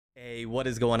Hey, what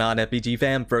is going on, FBG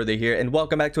fam? Further here, and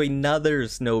welcome back to another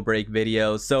Snowbreak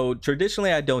video. So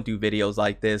traditionally I don't do videos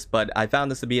like this, but I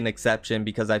found this to be an exception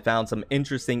because I found some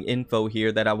interesting info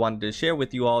here that I wanted to share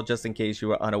with you all just in case you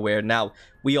were unaware. Now,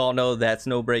 we all know that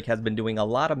Snowbreak has been doing a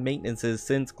lot of maintenances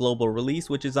since global release,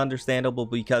 which is understandable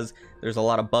because there's a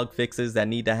lot of bug fixes that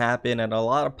need to happen and a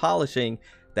lot of polishing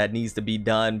that needs to be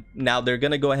done. Now they're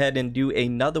gonna go ahead and do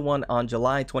another one on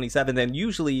July 27th, and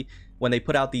usually when they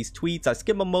put out these tweets I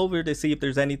skim them over to see if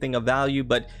there's anything of value,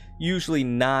 but usually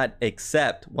not,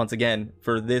 except once again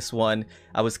for this one.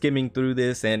 I was skimming through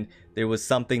this and there was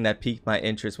something that piqued my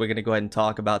interest. We're gonna go ahead and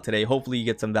talk about today. Hopefully you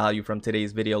get some value from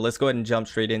today's video. Let's go ahead and jump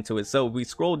straight into it. So we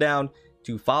scroll down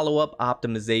to follow-up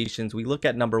optimizations. We look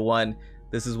at number one.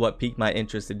 This is what piqued my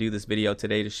interest to do this video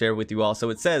today to share with you all.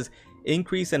 So it says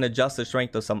increase and adjust the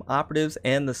strength of some operatives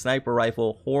and the sniper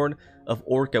rifle Horn of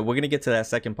Orca. We're going to get to that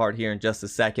second part here in just a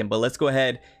second, but let's go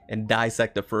ahead and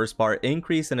dissect the first part.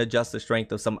 Increase and adjust the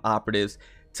strength of some operatives.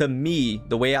 To me,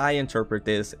 the way I interpret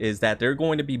this is that they're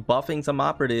going to be buffing some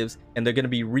operatives and they're going to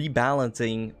be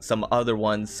rebalancing some other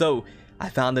ones. So I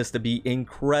found this to be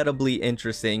incredibly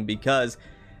interesting because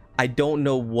I don't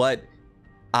know what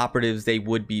operatives they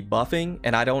would be buffing,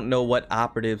 and I don't know what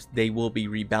operatives they will be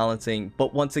rebalancing.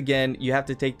 But once again, you have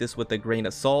to take this with a grain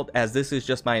of salt, as this is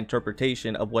just my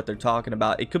interpretation of what they're talking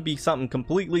about. It could be something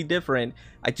completely different.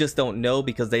 I just don't know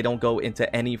because they don't go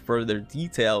into any further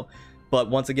detail. But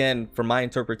once again, from my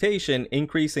interpretation,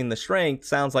 increasing the strength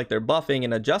sounds like they're buffing,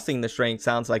 and adjusting the strength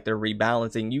sounds like they're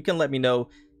rebalancing. You can let me know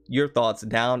your thoughts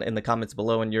down in the comments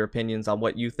below and your opinions on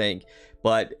what you think.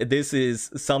 But this is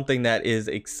something that is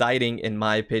exciting in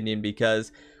my opinion,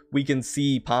 because we can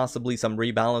see possibly some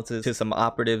rebalances to some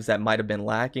operatives that might have been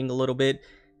lacking a little bit,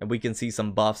 and we can see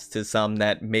some buffs to some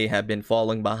that may have been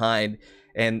falling behind.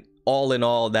 And all in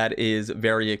all, that is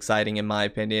very exciting in my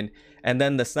opinion. And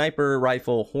then the sniper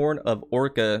rifle Horn of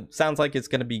Orca sounds like it's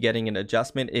going to be getting an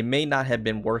adjustment. It may not have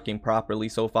been working properly.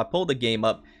 So if I pull the game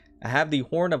up, I have the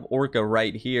Horn of Orca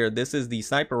right here. This is the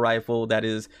sniper rifle that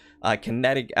is a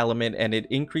kinetic element, and it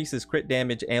increases crit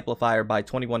damage amplifier by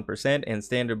 21% and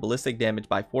standard ballistic damage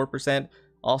by 4%.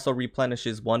 Also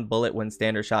replenishes one bullet when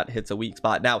standard shot hits a weak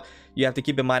spot. Now, you have to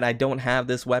keep in mind I don't have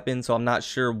this weapon, so I'm not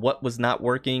sure what was not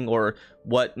working or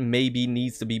what maybe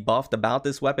needs to be buffed about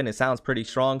this weapon. It sounds pretty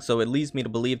strong, so it leads me to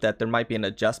believe that there might be an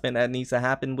adjustment that needs to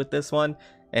happen with this one,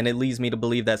 and it leads me to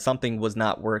believe that something was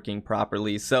not working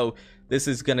properly. So this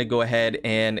is going to go ahead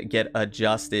and get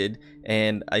adjusted,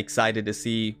 and excited to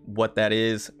see what that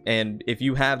is. And if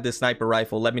you have this sniper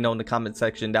rifle, let me know in the comment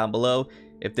section down below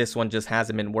if this one just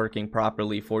hasn't been working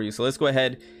properly for you. So let's go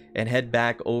ahead and head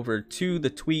back over to the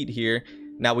tweet here.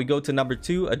 Now we go to number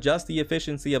two, adjust the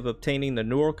efficiency of obtaining the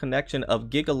neural connection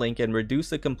of GigaLink and reduce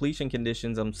the completion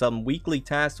conditions on some weekly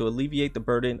tasks to alleviate the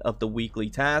burden of the weekly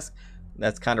task.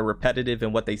 That's kind of repetitive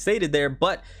in what they stated there,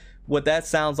 but what that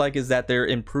sounds like is that they're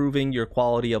improving your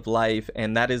quality of life,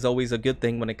 and that is always a good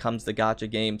thing when it comes to gacha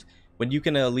games. When you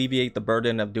can alleviate the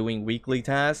burden of doing weekly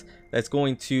tasks, that's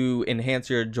going to enhance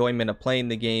your enjoyment of playing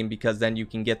the game, because then you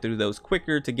can get through those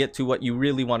quicker to get to what you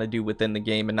really want to do within the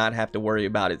game and not have to worry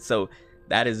about it. So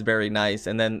that is very nice.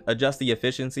 And then adjust the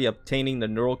efficiency of obtaining the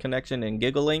neural connection and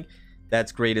GigaLink.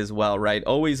 That's great as well, right?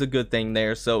 Always a good thing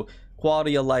there. So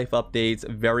quality of life updates,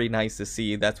 very nice to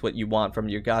see. That's what you want from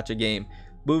your gacha game.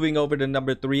 Moving over to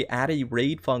number three, add a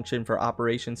raid function for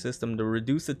operation system to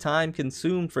reduce the time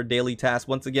consumed for daily tasks.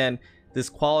 Once again, this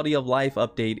quality of life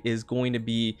update is going to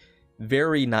be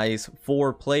very nice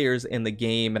for players in the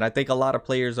game, and I think a lot of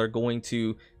players are going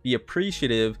to be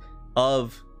appreciative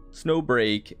of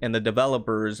Snowbreak and the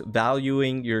developers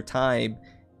valuing your time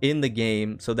in the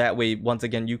game, so that way once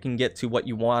again you can get to what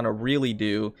you want to really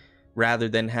do, rather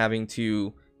than having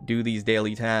to do these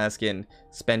daily tasks and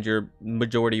spend your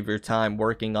majority of your time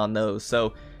working on those.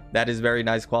 So that is very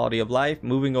nice quality of life.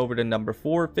 Moving over to number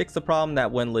four, fix the problem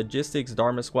that when logistics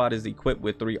Dharma squad is equipped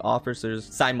with 3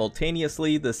 officers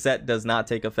simultaneously, the set does not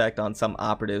take effect on some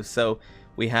operatives. So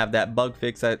we have that bug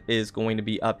fix that is going to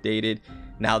be updated.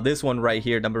 Now this one right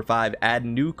here, number 5, add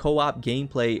new co-op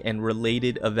gameplay and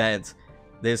related events.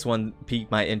 This one piqued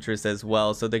my interest as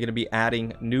well. So they're going to be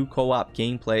adding new co-op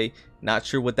gameplay. Not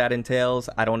sure what that entails.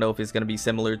 I don't know if it's going to be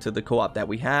similar to the co-op that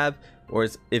we have, or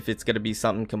if it's going to be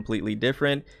something completely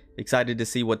different. Excited to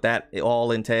see what that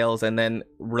all entails. And then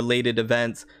related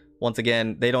events, once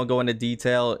again, they don't go into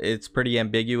detail. It's pretty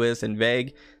ambiguous and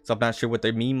vague, so I'm not sure what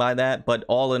they mean by that, but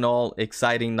all in all,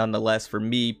 exciting nonetheless for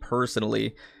me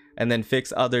personally. And then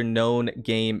fix other known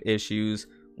game issues.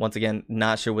 Once again,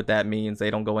 not sure what that means. They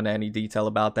don't go into any detail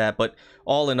about that. But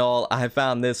all in all, I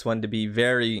found this one to be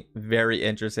very, very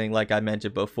interesting, like I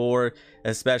mentioned before,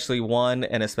 especially 1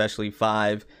 and especially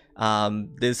 5.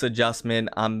 This adjustment,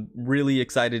 I'm really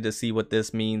excited to see what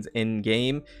this means in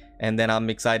game, and then I'm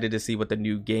excited to see what the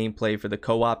new gameplay for the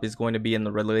co-op is going to be in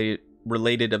the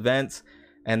related events,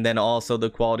 and then also the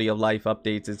quality of life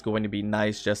updates is going to be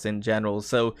nice just in general.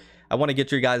 So I want to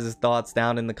get your guys' thoughts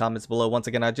down in the comments below. Once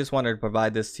again, I just wanted to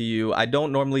provide this to you. I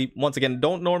don't normally, once again,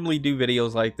 don't normally do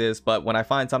videos like this, but when I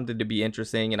find something to be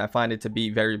interesting and I find it to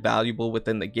be very valuable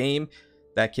within the game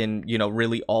that can, you know,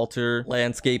 really alter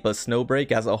landscape of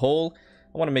Snowbreak as a whole,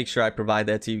 I want to make sure I provide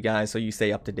that to you guys so you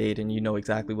stay up to date and you know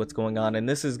exactly what's going on. And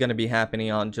this is going to be happening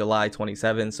on July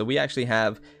 27th, so we actually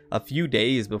have a few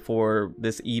days before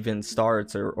this even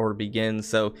starts or begins.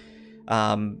 So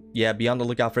yeah, be on the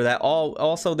lookout for that.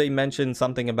 Also, they mentioned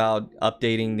something about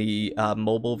updating the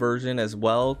mobile version as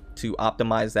well to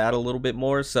optimize that a little bit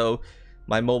more. So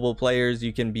my mobile players,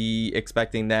 you can be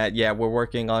expecting that. Yeah, we're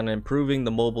working on improving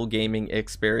the mobile gaming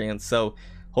experience, so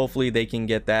hopefully they can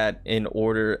get that in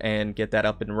order and get that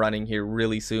up and running here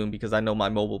really soon, because I know my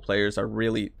mobile players are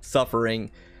really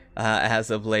suffering as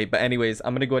of late. But anyways,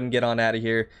 I'm gonna go ahead and get on out of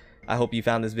here. I hope you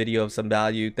found this video of some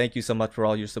value. Thank you so much for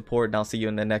all your support, and I'll see you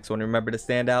in the next one. Remember to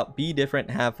stand out, be different,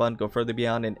 have fun, go further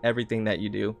beyond in everything that you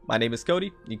do. My name is Cody.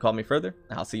 You can call me further,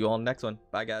 and I'll see you all in the next one.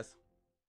 Bye, guys.